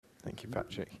Thank you,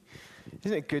 Patrick.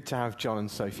 Isn't it good to have John and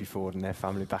Sophie Ford and their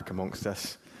family back amongst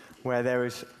us? Where there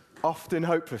is often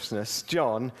hopelessness,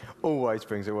 John always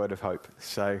brings a word of hope.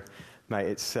 So, mate,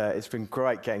 it's been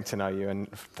great getting to know you,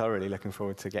 and thoroughly looking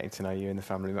forward to getting to know you and the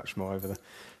family much more over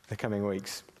the coming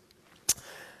weeks.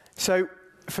 So,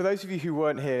 for those of you who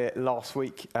weren't here last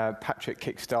week, Patrick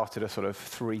kick-started a sort of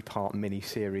 3-part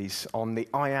mini-series on the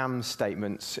I am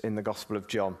statements in the Gospel of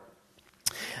John.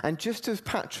 And just as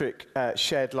Patrick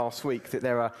shared last week that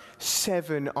there are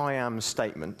 7 I am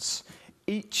statements,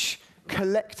 each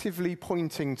collectively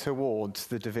pointing towards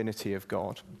the divinity of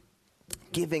God,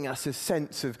 giving us a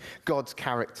sense of God's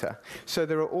character. So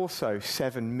there are also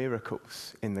 7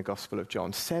 miracles in the Gospel of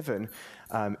John. 7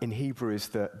 in Hebrew is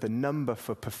the number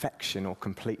for perfection or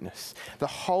completeness. The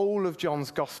whole of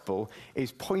John's Gospel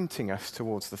is pointing us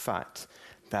towards the fact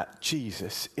that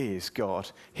Jesus is God.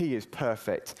 He is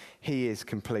perfect. He is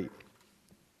complete.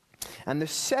 And the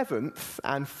 7th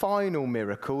and final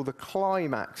miracle, the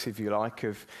climax, if you like,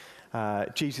 of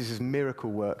Jesus'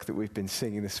 miracle work that we've been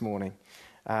singing this morning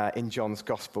in John's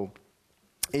Gospel,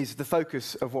 is the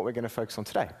focus of what we're going to focus on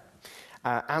today.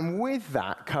 And with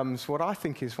that comes what I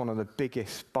think is one of the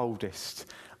biggest,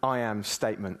 boldest I am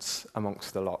statements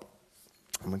amongst the lot.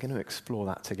 And we're going to explore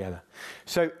that together.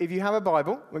 So if you have a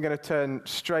Bible, we're going to turn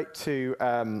straight to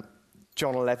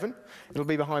John 11. It'll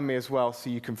be behind me as well,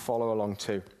 so you can follow along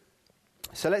too.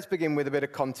 So let's begin with a bit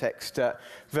of context.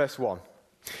 Verse 1.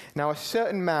 Now a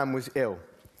certain man was ill,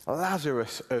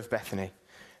 Lazarus of Bethany,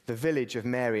 the village of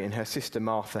Mary and her sister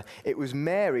Martha. It was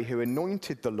Mary who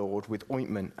anointed the Lord with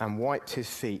ointment and wiped his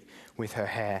feet with her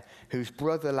hair, whose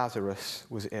brother Lazarus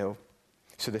was ill.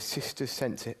 So the sisters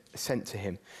sent to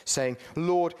him, saying,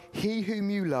 "Lord, he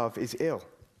whom you love is ill."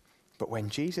 But when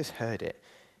Jesus heard it,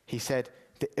 he said,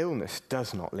 "The illness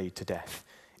does not lead to death.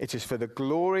 It is for the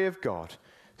glory of God,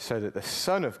 so that the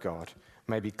Son of God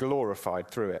may be glorified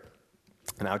through it."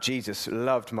 Now Jesus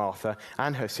loved Martha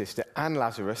and her sister and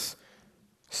Lazarus.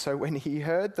 So when he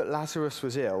heard that Lazarus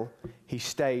was ill, he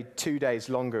stayed 2 days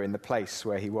longer in the place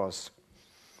where he was.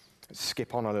 Let's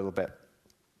skip on a little bit.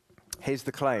 Here's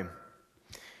the claim.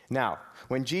 Now,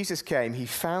 when Jesus came, he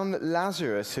found that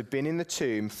Lazarus had been in the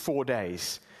tomb 4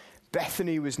 days.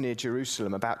 Bethany was near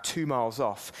Jerusalem, about 2 miles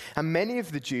off, and many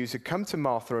of the Jews had come to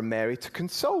Martha and Mary to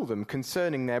console them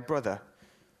concerning their brother.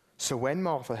 So when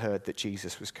Martha heard that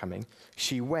Jesus was coming,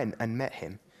 she went and met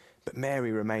him, but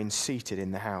Mary remained seated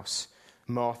in the house.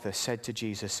 Martha said to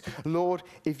Jesus, "Lord,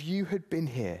 if you had been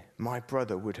here, my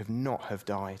brother would not have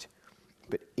died.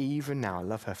 But even now," I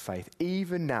love her faith,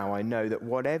 "even now I know that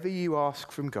whatever you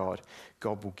ask from God,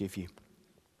 God will give you."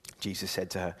 Jesus said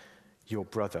to her, "Your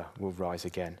brother will rise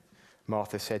again."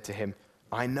 Martha said to him,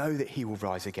 "I know that he will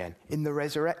rise again in the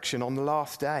resurrection on the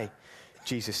last day."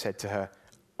 Jesus said to her,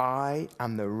 "I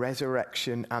am the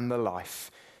resurrection and the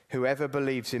life. Whoever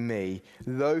believes in me,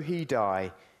 though he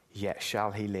die, yet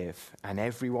shall he live. And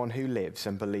everyone who lives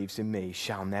and believes in me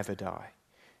shall never die.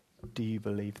 Do you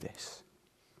believe this?"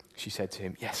 She said to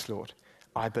him, "Yes, Lord,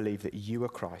 I believe that you are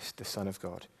Christ, the Son of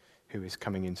God, who is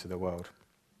coming into the world."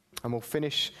 And we'll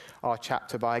finish our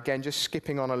chapter by again just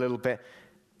skipping on a little bit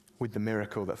with the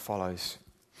miracle that follows.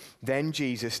 Then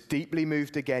Jesus, deeply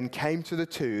moved again, came to the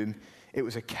tomb. It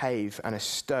was a cave and a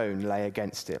stone lay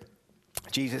against it.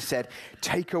 Jesus said,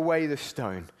 "Take away the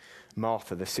stone."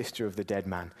 Martha, the sister of the dead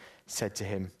man, said to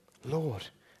him, "Lord,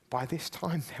 by this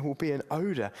time there will be an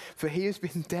odor, for he has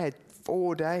been dead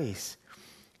 4 days."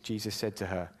 Jesus said to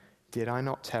her, "Did I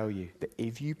not tell you that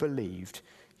if you believed,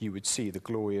 you would see the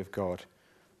glory of God?"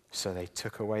 So they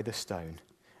took away the stone,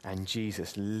 and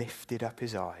Jesus lifted up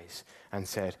his eyes and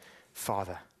said,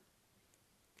 "Father,"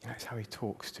 that's how he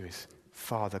talks to his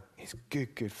Father, his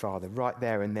good Father, right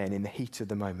there and then in the heat of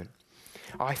the moment.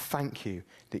 "I thank you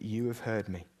that you have heard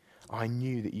me. I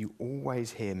knew that you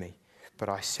always hear me, but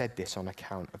I said this on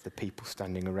account of the people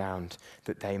standing around,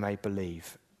 that they may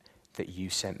believe that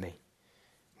you sent me."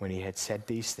 When he had said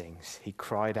these things, he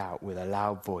cried out with a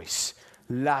loud voice,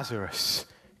 "Lazarus,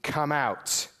 come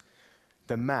out!"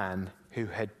 The man who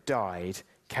had died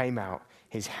came out,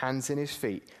 his hands and his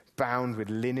feet bound with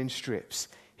linen strips,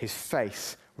 his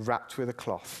face wrapped with a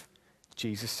cloth.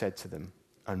 Jesus said to them,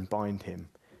 "Unbind him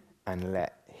and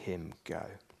let him go."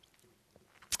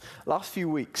 Last few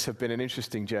weeks have been an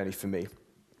interesting journey for me,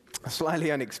 a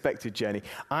slightly unexpected journey.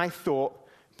 I thought,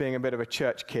 being a bit of a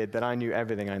church kid, that I knew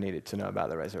everything I needed to know about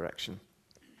the resurrection.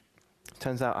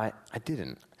 Turns out I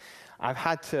didn't. I've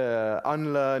had to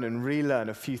unlearn and relearn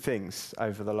a few things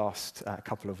over the last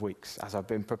couple of weeks as I've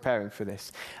been preparing for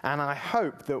this. And I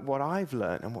hope that what I've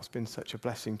learned and what's been such a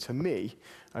blessing to me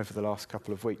over the last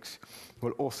couple of weeks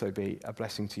will also be a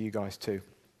blessing to you guys too.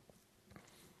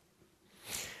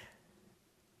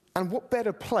 And what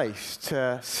better place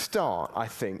to start, I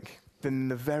think, than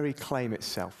the very claim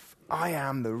itself? I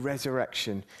am the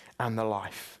resurrection and the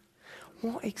life.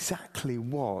 What exactly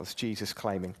was Jesus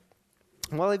claiming?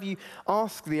 Well, if you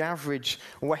ask the average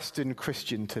Western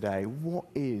Christian today, what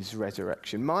is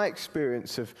resurrection? My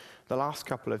experience of the last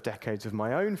couple of decades of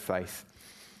my own faith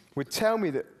would tell me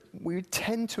that we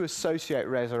tend to associate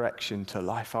resurrection to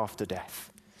life after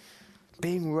death,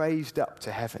 being raised up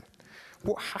to heaven.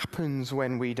 What happens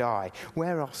when we die?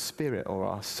 Where our spirit or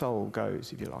our soul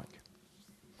goes, if you like.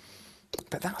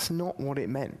 But that's not what it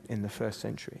meant in the first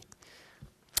century.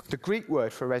 The Greek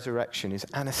word for resurrection is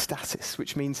anastasis,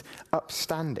 which means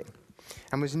upstanding,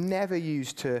 and was never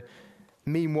used to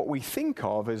mean what we think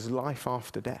of as life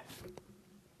after death.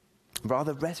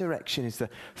 Rather, resurrection is the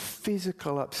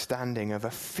physical upstanding of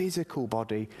a physical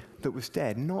body that was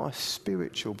dead, not a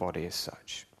spiritual body as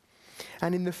such.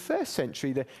 And in the first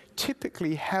century, the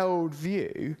typically held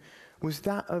view was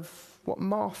that of what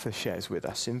Martha shares with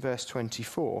us in verse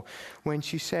 24, when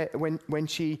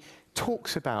she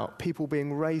talks about people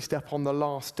being raised up on the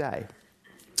last day.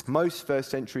 Most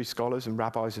first century scholars and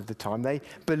rabbis of the time, they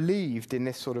believed in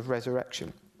this sort of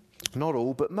resurrection. Not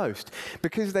all, but most.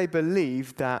 Because they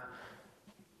believed that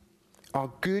our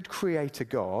good creator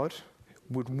God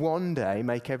would one day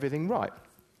make everything right.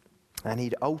 And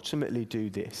he'd ultimately do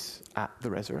this at the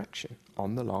resurrection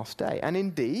on the last day. And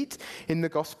indeed, in the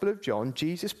Gospel of John,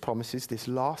 Jesus promises this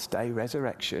last day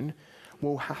resurrection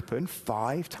will happen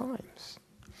 5 times.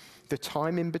 The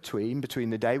time in between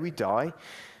the day we die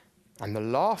and the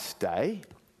last day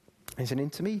is an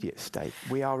intermediate state.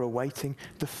 We are awaiting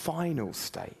the final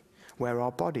state where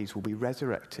our bodies will be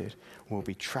resurrected, will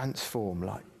be transformed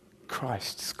like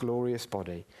Christ's glorious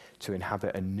body to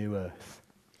inhabit a new earth.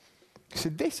 So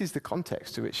this is the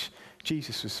context to which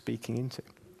Jesus was speaking into.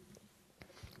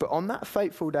 But on that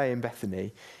fateful day in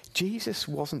Bethany, Jesus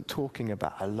wasn't talking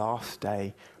about a last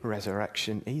day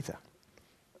resurrection either.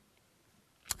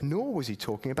 Nor was he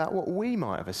talking about what we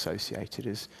might have associated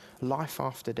as life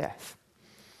after death.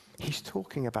 He's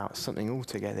talking about something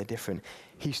altogether different.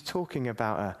 He's talking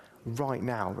about a right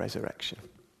now resurrection.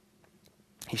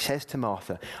 He says to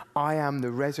Martha, I am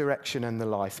the resurrection and the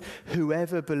life.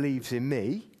 Whoever believes in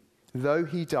me, though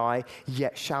he die,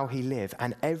 yet shall he live.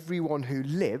 And everyone who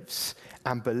lives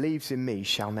and believes in me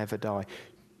shall never die.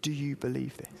 Do you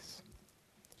believe this?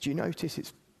 Do you notice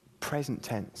it's present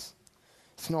tense?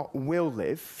 It's not will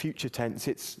live, future tense.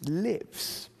 It's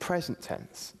lives, present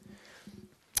tense.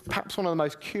 Perhaps one of the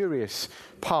most curious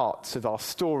parts of our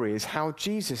story is how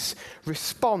Jesus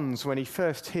responds when he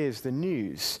first hears the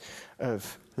news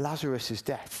of Lazarus'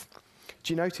 death.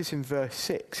 Do you notice in verse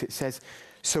 6 it says,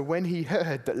 so when he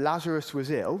heard that Lazarus was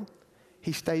ill,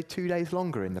 he stayed 2 days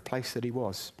longer in the place that he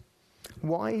was.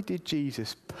 Why did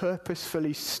Jesus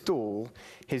purposefully stall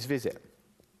his visit?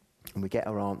 And we get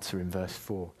our answer in verse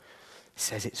 4. It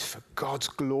says it's for God's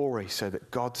glory, so that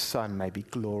God's Son may be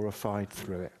glorified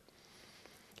through it.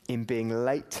 In being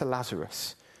late to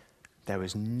Lazarus, there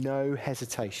was no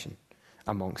hesitation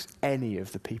amongst any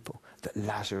of the people that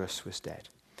Lazarus was dead.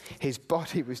 His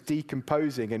body was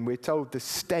decomposing, and we're told the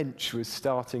stench was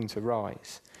starting to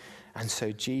rise. And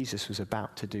so Jesus was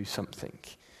about to do something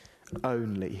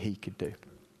only he could do.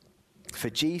 For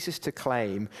Jesus to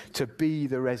claim to be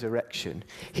the resurrection,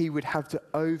 he would have to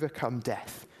overcome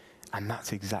death. And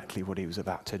that's exactly what he was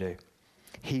about to do.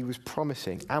 He was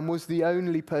promising, and was the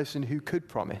only person who could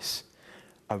promise,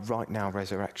 a right now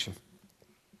resurrection.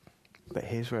 But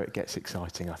here's where it gets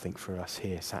exciting, I think, for us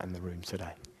here sat in the room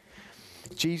today.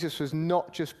 Jesus was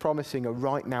not just promising a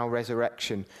right now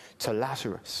resurrection to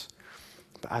Lazarus,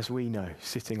 but as we know,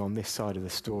 sitting on this side of the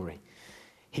story,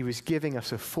 he was giving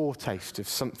us a foretaste of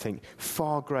something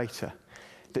far greater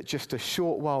that just a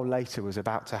short while later was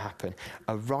about to happen.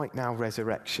 A right now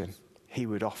resurrection he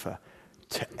would offer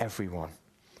to everyone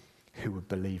who would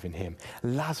believe in him.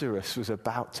 Lazarus was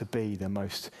about to be the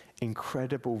most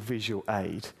incredible visual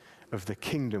aid of the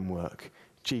kingdom work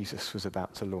Jesus was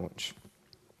about to launch.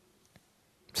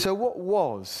 So what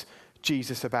was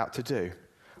Jesus about to do?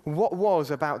 What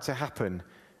was about to happen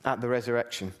at the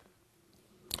resurrection?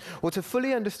 Well, to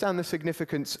fully understand the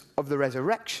significance of the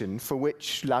resurrection, for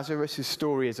which Lazarus'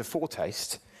 story is a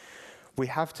foretaste, we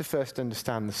have to first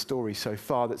understand the story so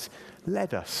far that's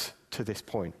led us to this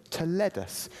point, to lead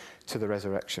us to the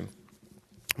resurrection.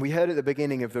 We heard at the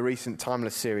beginning of the recent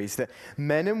Timeless series that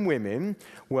men and women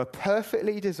were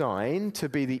perfectly designed to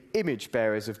be the image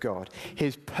bearers of God,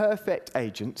 his perfect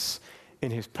agents in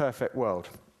his perfect world.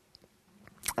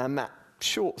 And that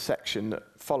short section that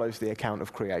follows the account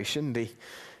of creation, the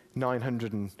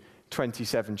 900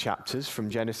 27 chapters from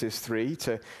Genesis 3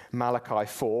 to Malachi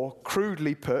 4,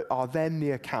 crudely put, are then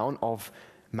the account of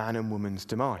man and woman's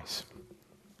demise.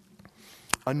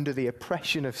 Under the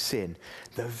oppression of sin,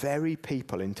 the very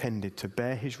people intended to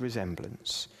bear his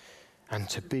resemblance and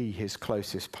to be his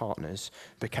closest partners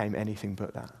became anything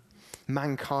but that.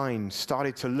 Mankind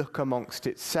started to look amongst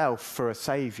itself for a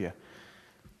saviour.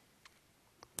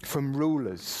 From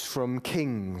rulers, from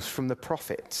kings, from the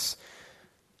prophets,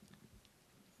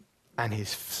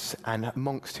 and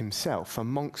amongst himself,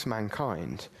 amongst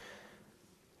mankind,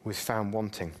 was found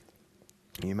wanting.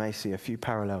 You may see a few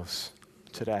parallels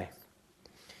today.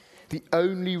 The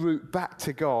only route back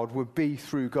to God would be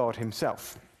through God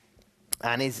himself.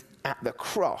 And is at the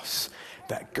cross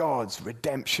that God's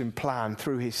redemption plan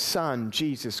through his Son,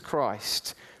 Jesus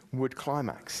Christ, would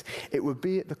climax. It would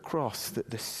be at the cross that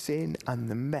the sin and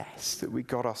the mess that we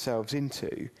got ourselves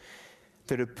into,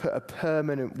 that had put a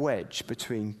permanent wedge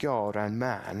between God and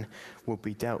man, would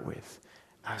be dealt with,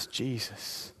 as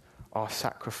Jesus, our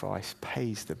sacrifice,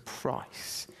 pays the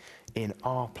price in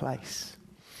our place.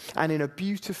 And in a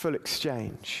beautiful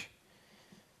exchange,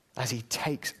 as he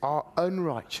takes our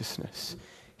unrighteousness,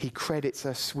 he credits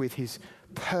us with his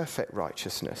perfect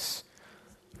righteousness,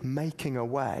 making a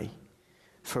way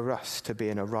for us to be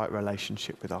in a right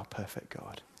relationship with our perfect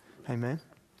God. Amen?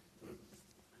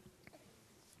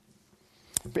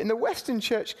 But in the Western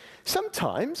church,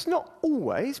 sometimes, not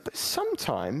always, but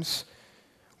sometimes,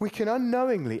 we can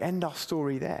unknowingly end our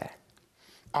story there.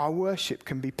 Our worship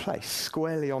can be placed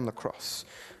squarely on the cross.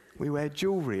 We wear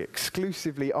jewellery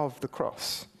exclusively of the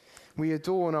cross. We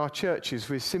adorn our churches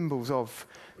with symbols of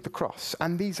the cross.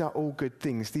 And these are all good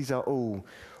things. These are all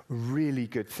really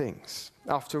good things.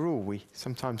 After all, we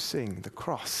sometimes sing, the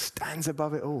cross stands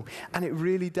above it all. And it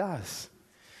really does.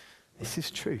 This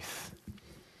is truth.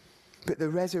 But the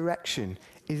resurrection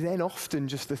is then often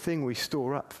just the thing we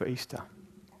store up for Easter.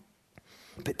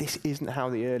 But this isn't how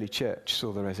the early church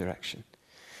saw the resurrection.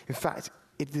 In fact,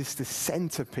 it is the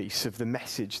centerpiece of the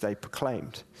message they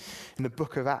proclaimed. In the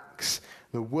book of Acts,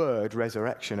 the word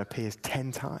resurrection appears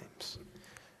 10 times.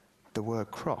 The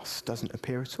word cross doesn't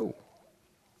appear at all.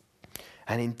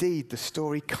 And indeed, the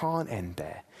story can't end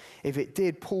there. If it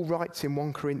did, Paul writes in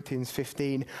 1 Corinthians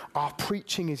 15, our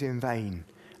preaching is in vain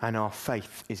and our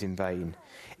faith is in vain.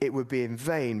 It would be in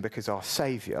vain because our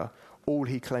Saviour, all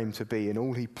he claimed to be and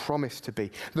all he promised to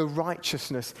be, the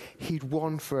righteousness he'd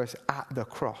won for us at the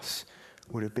cross,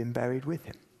 would have been buried with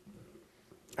him.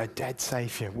 A dead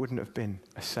Saviour wouldn't have been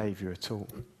a Saviour at all.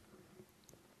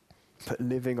 But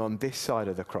living on this side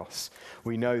of the cross,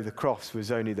 we know the cross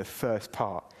was only the first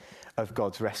part of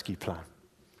God's rescue plan.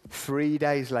 3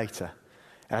 days later,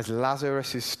 as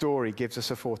Lazarus' story gives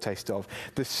us a foretaste of,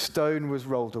 the stone was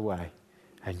rolled away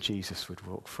and Jesus would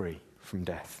walk free from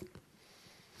death.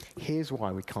 Here's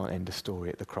why we can't end a story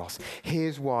at the cross.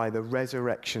 Here's why the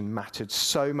resurrection mattered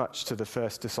so much to the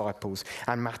first disciples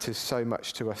and matters so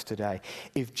much to us today.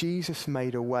 If Jesus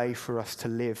made a way for us to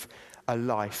live a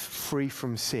life free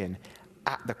from sin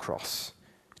at the cross,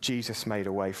 Jesus made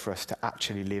a way for us to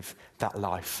actually live that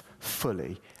life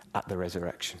fully at the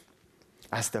resurrection.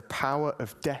 As the power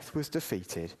of death was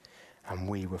defeated and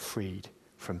we were freed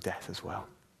from death as well.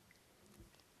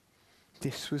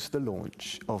 This was the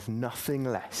launch of nothing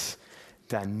less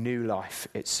than new life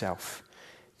itself.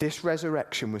 This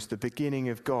resurrection was the beginning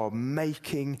of God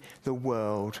making the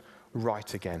world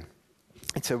right again.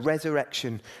 It's a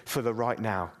resurrection for the right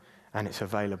now, and it's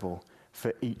available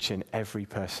for each and every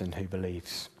person who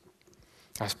believes.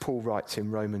 As Paul writes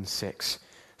in Romans 6,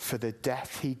 for the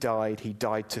death he died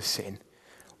to sin,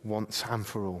 once and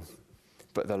for all.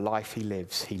 But the life he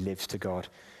lives to God.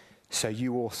 So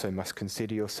you also must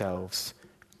consider yourselves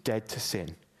dead to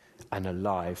sin and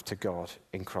alive to God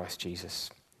in Christ Jesus.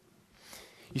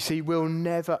 You see, we'll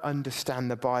never understand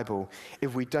the Bible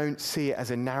if we don't see it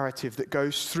as a narrative that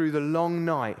goes through the long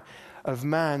night of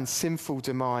man's sinful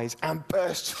demise and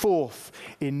bursts forth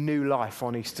in new life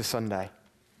on Easter Sunday.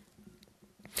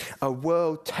 A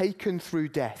world taken through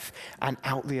death and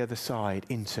out the other side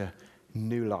into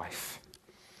new life.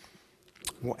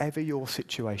 Whatever your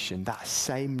situation, that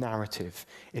same narrative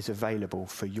is available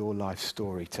for your life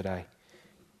story today,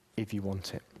 if you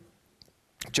want it.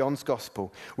 John's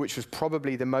Gospel, which was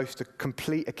probably the most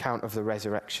complete account of the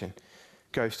resurrection,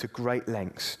 goes to great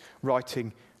lengths,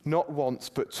 writing not once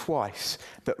but twice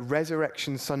that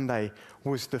Resurrection Sunday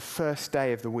was the first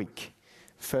day of the week.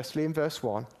 Firstly in verse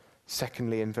 1,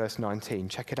 secondly in verse 19.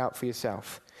 Check it out for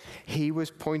yourself. He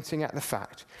was pointing at the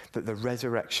fact that the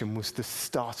resurrection was the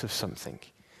start of something.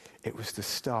 It was the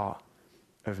start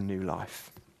of new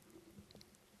life.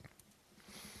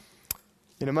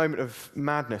 In a moment of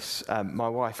madness, my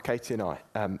wife, Katie, and I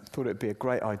thought it would be a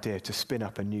great idea to spin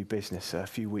up a new business a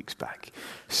few weeks back,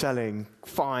 selling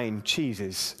fine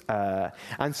cheeses.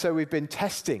 And so we've been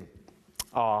testing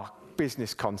our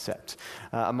business concept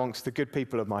amongst the good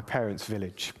people of my parents'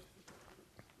 village.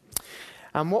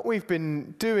 And what we've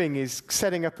been doing is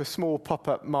setting up a small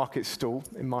pop-up market stall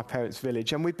in my parents'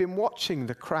 village, and we've been watching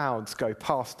the crowds go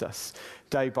past us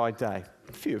day by day.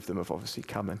 A few of them have obviously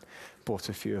come and bought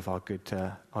a few of our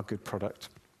good product.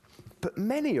 But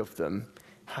many of them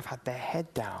have had their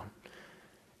head down,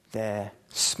 their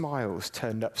smiles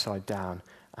turned upside down,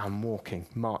 and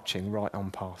marching right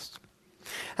on past.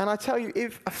 And I tell you,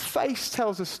 if a face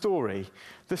tells a story,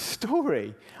 the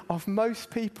story of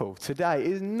most people today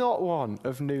is not one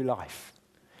of new life.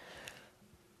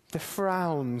 The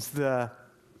frowns, the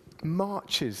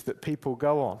marches that people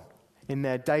go on in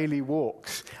their daily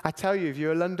walks. I tell you, if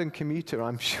you're a London commuter,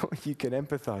 I'm sure you can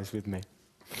empathise with me.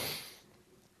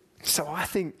 So I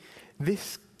think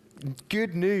this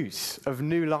good news of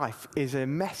new life is a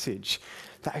message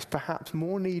that is perhaps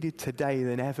more needed today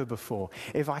than ever before,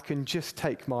 if I can just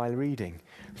take my reading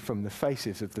from the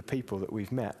faces of the people that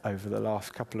we've met over the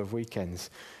last couple of weekends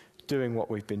doing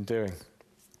what we've been doing.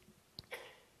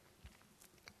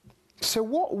 So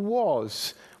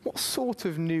what sort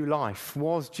of new life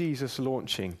was Jesus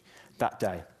launching that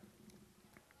day?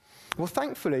 Well,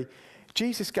 thankfully,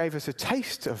 Jesus gave us a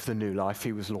taste of the new life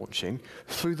he was launching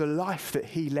through the life that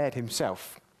he led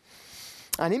himself.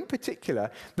 And in particular,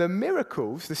 the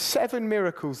miracles, the 7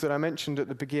 miracles that I mentioned at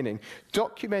the beginning,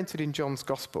 documented in John's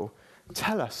Gospel,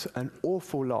 tell us an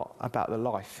awful lot about the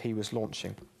life he was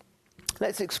launching.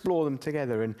 Let's explore them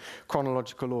together in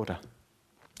chronological order.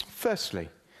 Firstly,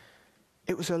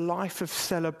 it was a life of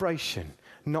celebration,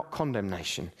 not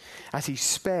condemnation, as he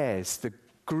spares the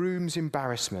groom's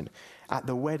embarrassment at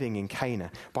the wedding in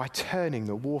Cana by turning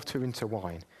the water into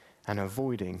wine and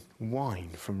avoiding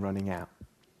wine from running out.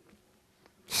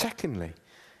 Secondly,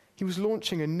 he was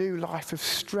launching a new life of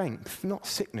strength, not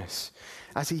sickness,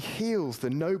 as he heals the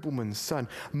nobleman's son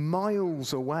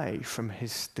miles away from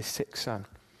the sick son.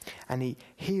 And he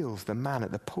heals the man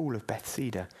at the pool of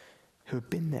Bethesda who had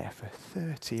been there for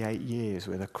 38 years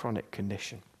with a chronic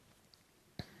condition.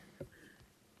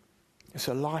 It's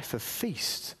a life of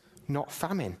feast, not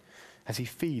famine, as he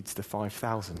feeds the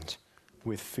 5,000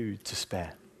 with food to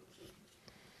spare.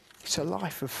 It's a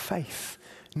life of faith,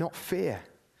 not fear,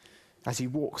 as he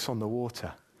walks on the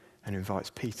water and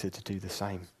invites Peter to do the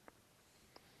same.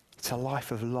 It's a life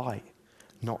of light,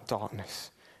 not darkness,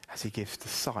 as he gives the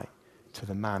sight to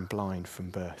the man blind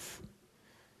from birth.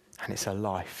 And it's a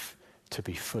life to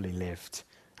be fully lived,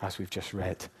 as we've just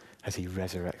read, as he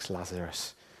resurrects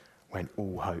Lazarus when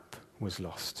all hope was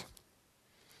lost.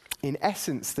 In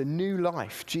essence, the new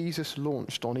life Jesus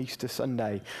launched on Easter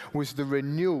Sunday was the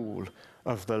renewal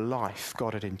of the life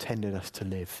God had intended us to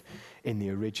live in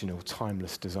the original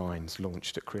timeless designs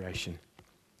launched at creation.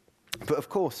 But of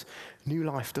course, new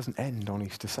life doesn't end on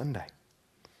Easter Sunday,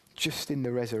 just in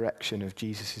the resurrection of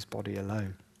Jesus' body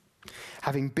alone.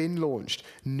 Having been launched,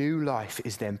 new life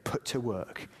is then put to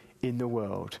work in the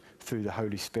world through the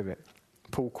Holy Spirit.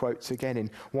 Paul quotes again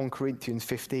in 1 Corinthians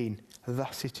 15,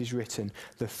 "Thus it is written,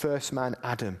 the first man,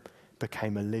 Adam,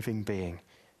 became a living being.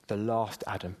 The last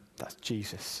Adam, that's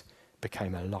Jesus,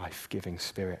 became a life-giving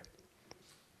spirit."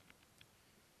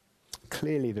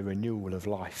 Clearly the renewal of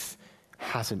life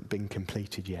hasn't been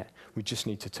completed yet. We just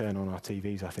need to turn on our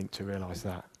TVs, I think, to realise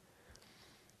that.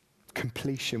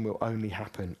 Completion will only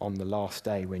happen on the last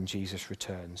day when Jesus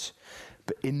returns.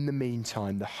 But in the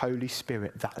meantime, the Holy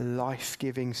Spirit, that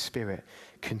life-giving Spirit,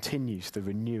 continues the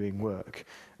renewing work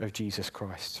of Jesus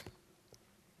Christ.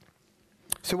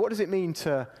 So what does it mean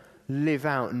to live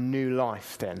out new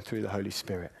life then through the Holy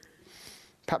Spirit?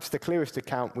 Perhaps the clearest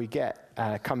account we get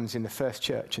comes in the first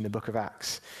church in the book of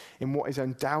Acts, in what is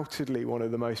undoubtedly one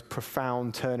of the most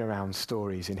profound turnaround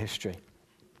stories in history.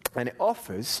 And it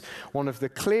offers one of the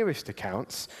clearest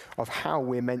accounts of how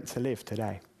we're meant to live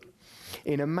today.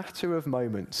 In a matter of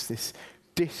moments, this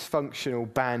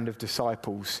dysfunctional band of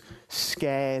disciples,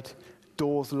 scared,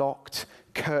 doors locked,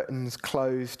 curtains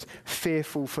closed,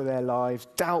 fearful for their lives,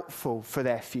 doubtful for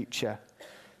their future,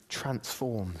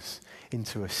 transforms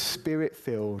into a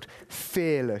spirit-filled,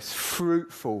 fearless,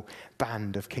 fruitful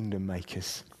band of kingdom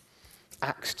makers.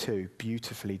 Acts 2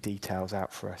 beautifully details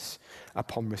out for us.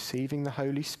 Upon receiving the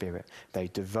Holy Spirit, they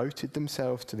devoted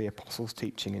themselves to the apostles'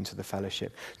 teaching and to the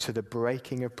fellowship, to the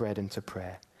breaking of bread and to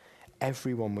prayer.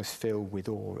 everyone was filled with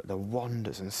awe at the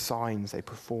wonders and signs they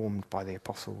performed by the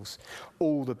apostles.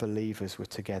 All the believers were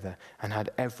together and had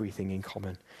everything in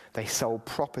common. They sold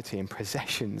property and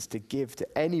possessions to give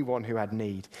to anyone who had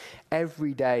need.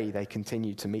 Every day they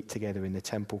continued to meet together in the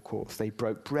temple courts. They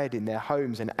broke bread in their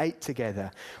homes and ate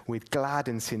together with glad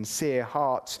and sincere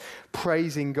hearts,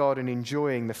 praising God and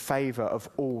enjoying the favor of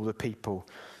all the people.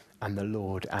 And the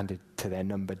Lord added to their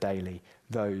number daily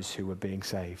those who were being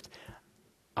saved.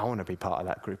 I want to be part of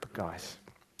that group of guys.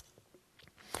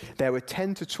 There were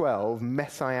 10 to 12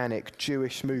 messianic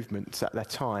Jewish movements at the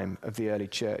time of the early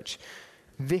church.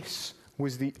 This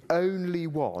was the only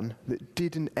one that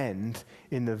didn't end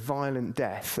in the violent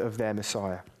death of their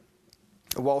Messiah.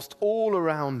 Whilst all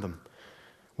around them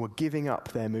were giving up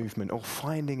their movement or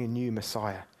finding a new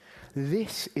Messiah,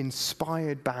 this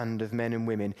inspired band of men and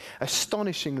women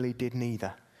astonishingly did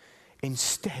neither.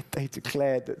 Instead, they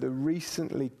declared that the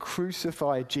recently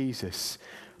crucified Jesus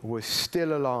was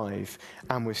still alive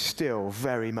and was still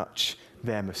very much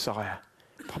their Messiah.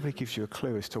 Probably gives you a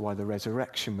clue as to why the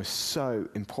resurrection was so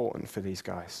important for these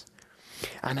guys.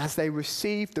 And as they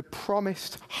received the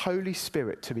promised Holy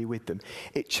Spirit to be with them,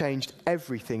 it changed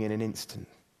everything in an instant.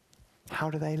 How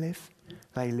do they live?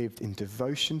 They lived in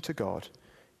devotion to God,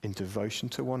 in devotion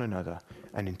to one another,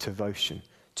 and in devotion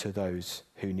to those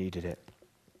who needed it.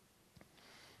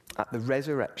 At the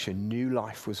resurrection, new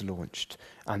life was launched,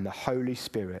 and the Holy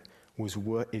Spirit was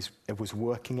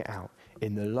working it out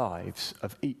in the lives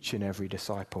of each and every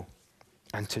disciple.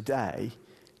 And today,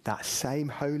 that same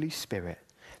Holy Spirit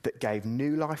that gave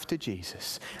new life to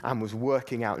Jesus and was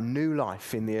working out new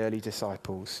life in the early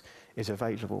disciples is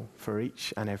available for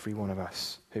each and every one of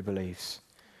us who believes.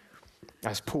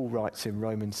 As Paul writes in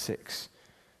Romans 6,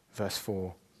 verse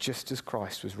 4, just as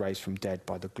Christ was raised from dead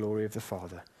by the glory of the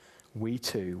Father, we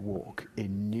too walk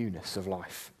in newness of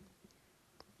life.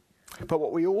 But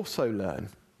what we also learn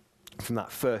from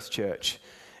that first church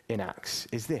in Acts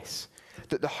is this,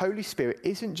 that the Holy Spirit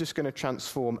isn't just going to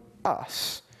transform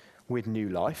us with new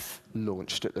life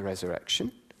launched at the resurrection.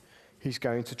 He's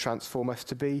going to transform us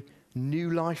to be new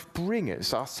life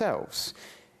bringers ourselves.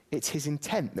 It's his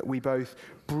intent that we both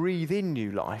breathe in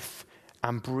new life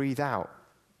and breathe out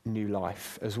new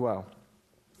life as well.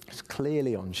 It's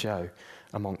clearly on show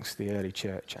amongst the early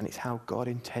church, and it's how God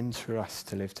intends for us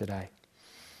to live today.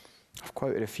 I've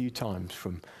quoted a few times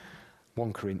from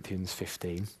 1 Corinthians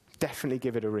 15. Definitely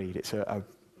give it a read. It's a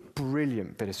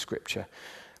brilliant bit of scripture,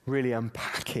 really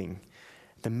unpacking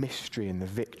the mystery and the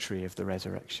victory of the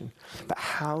resurrection. But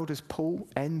how does Paul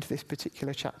end this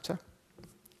particular chapter?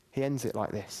 He ends it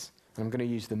like this. And I'm going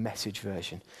to use the Message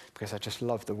version because I just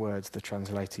love the words the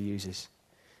translator uses.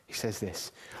 He says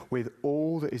this, with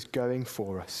all that is going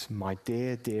for us, my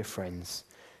dear, dear friends,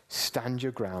 stand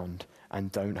your ground and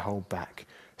don't hold back.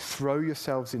 Throw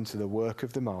yourselves into the work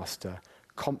of the Master,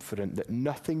 confident that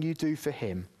nothing you do for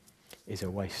him is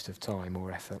a waste of time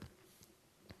or effort.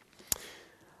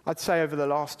 I'd say over the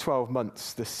last 12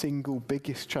 months, the single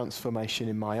biggest transformation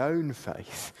in my own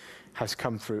faith has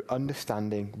come through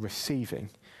understanding, receiving,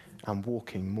 and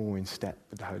walking more in step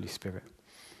with the Holy Spirit.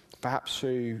 Perhaps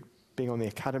through being on the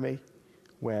academy,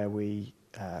 where we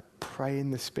pray in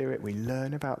the Spirit, we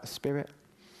learn about the Spirit.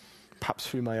 Perhaps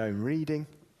through my own reading.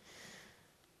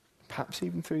 Perhaps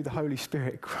even through the Holy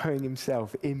Spirit growing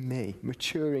himself in me,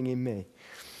 maturing in me.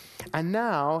 And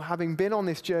now, having been on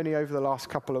this journey over the last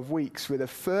couple of weeks with a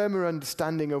firmer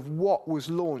understanding of what was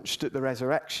launched at the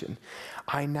resurrection,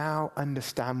 I now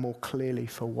understand more clearly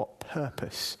for what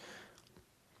purpose.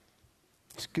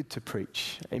 It's good to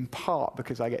preach, in part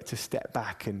because I get to step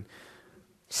back and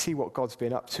see what God's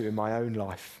been up to in my own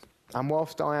life. And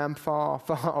whilst I am far,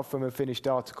 far from a finished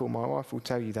article, my wife will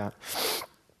tell you that,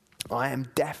 I am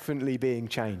definitely being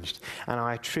changed, and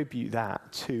I attribute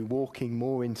that to walking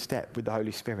more in step with the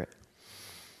Holy Spirit.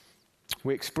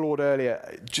 We explored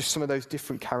earlier just some of those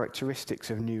different characteristics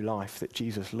of new life that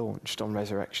Jesus launched on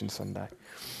Resurrection Sunday.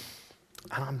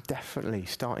 And I'm definitely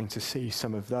starting to see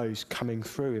some of those coming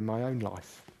through in my own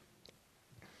life.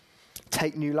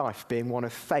 Take new life being one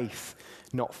of faith,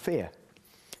 not fear.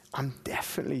 I'm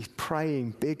definitely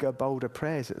praying bigger, bolder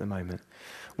prayers at the moment.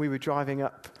 We were driving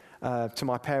up to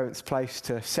my parents' place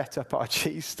to set up our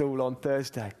cheese stall on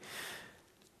Thursday.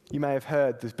 You may have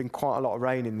heard there's been quite a lot of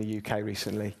rain in the UK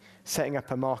recently. Setting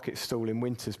up a market stall in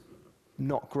winter's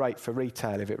not great for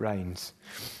retail if it rains.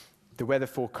 The weather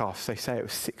forecasts, they say it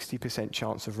was 60%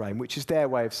 chance of rain, which is their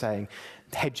way of saying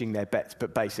hedging their bets,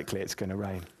 but basically it's going to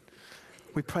rain.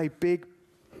 We pray big,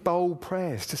 bold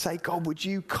prayers to say, God, would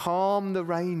you calm the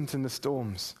rains and the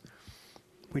storms?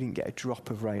 We didn't get a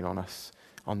drop of rain on us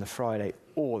on the Friday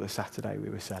or the Saturday we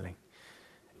were selling.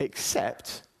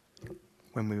 except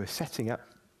when we were setting up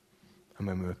and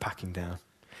when we were packing down.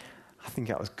 I think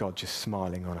that was God just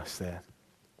smiling on us there.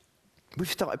 We've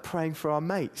started praying for our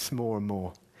mates more and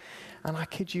more. And I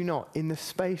kid you not, in the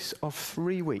space of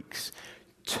 3 weeks,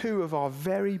 2 of our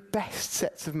very best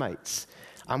sets of mates,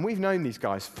 and we've known these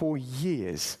guys for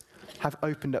years, have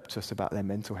opened up to us about their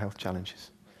mental health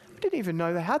challenges. We didn't even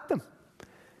know they had them.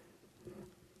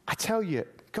 I tell you,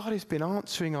 God has been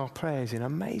answering our prayers in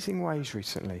amazing ways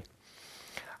recently.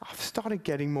 I've started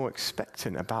getting more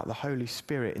expectant about the Holy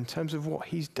Spirit in terms of what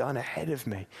he's done ahead of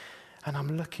me. And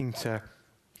I'm looking to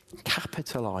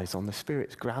capitalize on the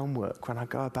Spirit's groundwork when I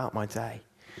go about my day.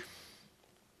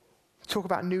 Talk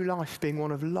about new life being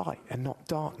one of light and not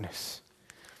darkness.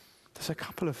 There's a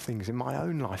couple of things in my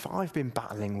own life I've been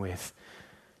battling with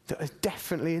that are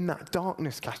definitely in that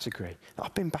darkness category that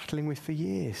I've been battling with for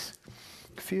years.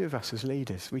 A few of us as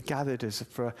leaders, we gathered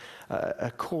for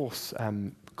a course,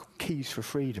 Keys for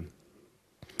Freedom.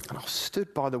 And I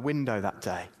stood by the window that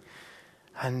day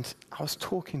and I was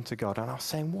talking to God and I was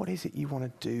saying, what is it you want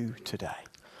to do today?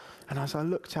 And as I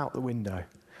looked out the window,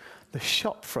 the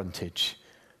shop frontage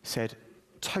said,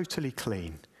 totally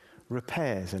clean,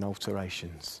 repairs and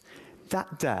alterations.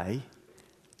 That day,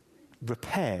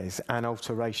 repairs and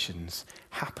alterations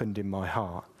happened in my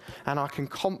heart. And I can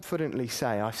confidently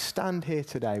say I stand here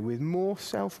today with more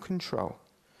self-control,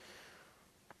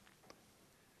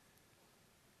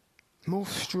 more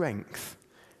strength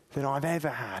than I've ever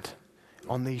had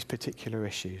on these particular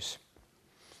issues.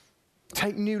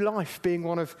 Take new life being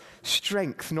one of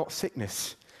strength, not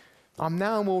sickness. I'm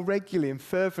now more regularly and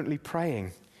fervently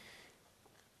praying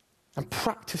and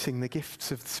practicing the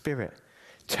gifts of the Spirit,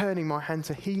 turning my hand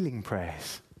to healing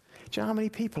prayers. Do you know how many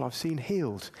people I've seen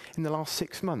healed in the last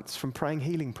 6 months from praying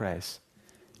healing prayers?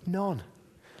 None.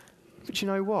 But you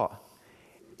know what?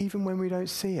 Even when we don't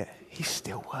see it, he's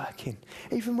still working.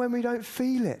 Even when we don't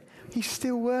feel it, he's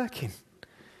still working.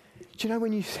 Do you know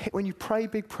when you pray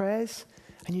big prayers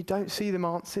and you don't see them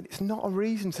answered, it's not a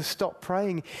reason to stop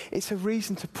praying. It's a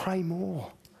reason to pray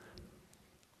more.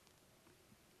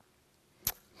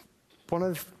 One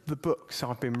of the books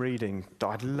I've been reading that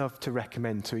I'd love to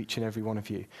recommend to each and every one of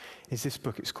you is this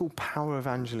book. It's called Power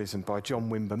Evangelism by John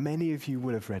Wimber. Many of you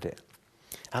will have read it.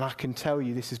 And I can tell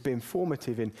you this has been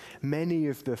formative in many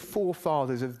of the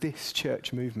forefathers of this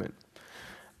church movement.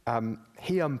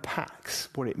 He unpacks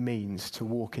what it means to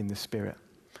walk in the Spirit.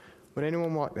 Would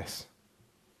anyone like this?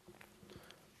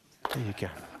 There you go.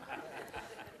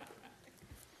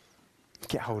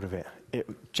 Get hold of it.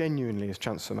 It genuinely is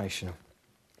transformational.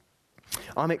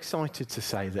 I'm excited to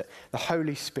say that the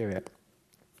Holy Spirit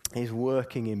is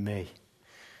working in me.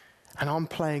 And I'm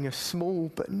playing a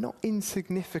small but not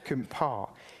insignificant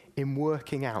part in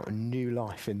working out a new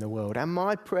life in the world. And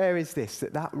my prayer is this,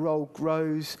 that role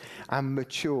grows and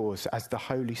matures as the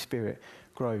Holy Spirit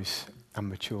grows and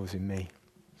matures in me.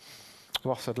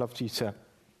 Ross, I'd love you to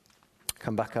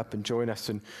come back up and join us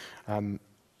and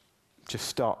just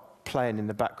start playing in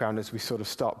the background as we sort of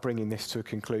start bringing this to a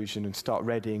conclusion and start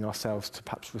readying ourselves to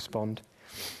perhaps respond.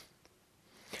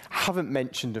 I haven't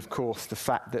mentioned, of course, the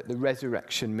fact that the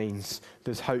resurrection means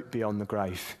there's hope beyond the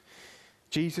grave.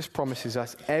 Jesus promises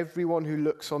us everyone who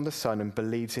looks on the Son and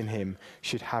believes in him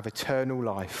should have eternal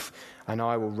life, and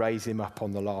I will raise him up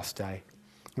on the last day.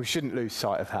 We shouldn't lose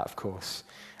sight of that, of course,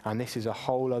 and this is a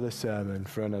whole other sermon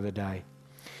for another day.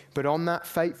 But on that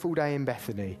fateful day in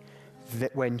Bethany,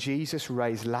 that when Jesus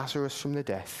raised Lazarus from the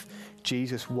death,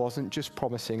 Jesus wasn't just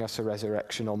promising us a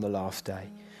resurrection on the last day,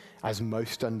 as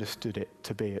most understood it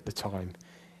to be at the time.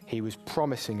 He was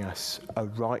promising us a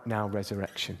right now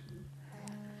resurrection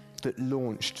that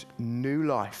launched new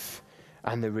life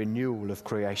and the renewal of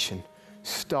creation,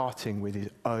 starting with his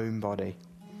own body.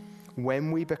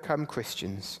 When we become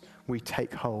Christians, we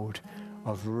take hold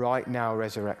of right now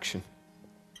resurrection.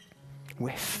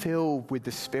 We're filled with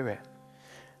the Spirit,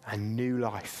 and new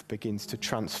life begins to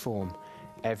transform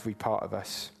every part of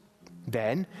us.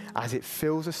 Then, as it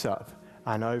fills us up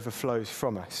and overflows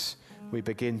from us, we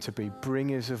begin to be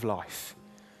bringers of life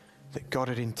that God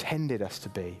had intended us to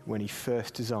be when he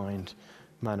first designed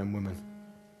man and woman.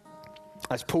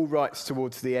 As Paul writes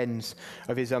towards the ends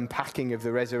of his unpacking of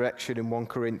the resurrection in 1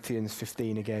 Corinthians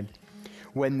 15 again,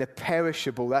 when the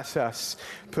perishable, that's us,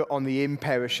 put on the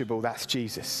imperishable, that's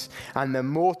Jesus, and the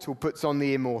mortal puts on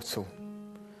the immortal,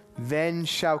 then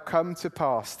shall come to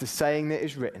pass the saying that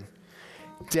is written,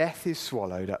 death is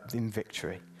swallowed up in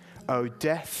victory. O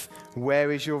death,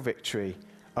 where is your victory?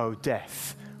 O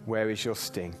death, where is your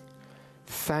sting?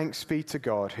 Thanks be to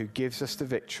God who gives us the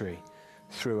victory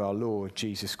through our Lord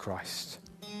Jesus Christ.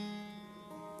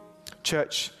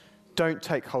 Church, Don't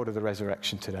take hold of the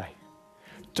resurrection today.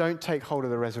 Don't take hold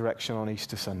of the resurrection on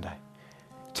Easter Sunday.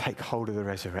 Take hold of the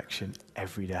resurrection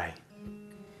every day.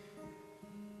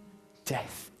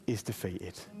 Death is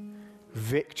defeated.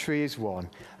 Victory is won.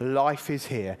 Life is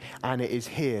here, and it is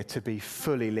here to be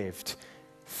fully lived.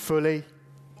 Fully,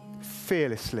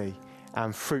 fearlessly,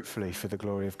 and fruitfully for the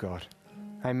glory of God.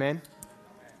 Amen?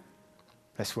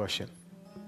 Let's worship.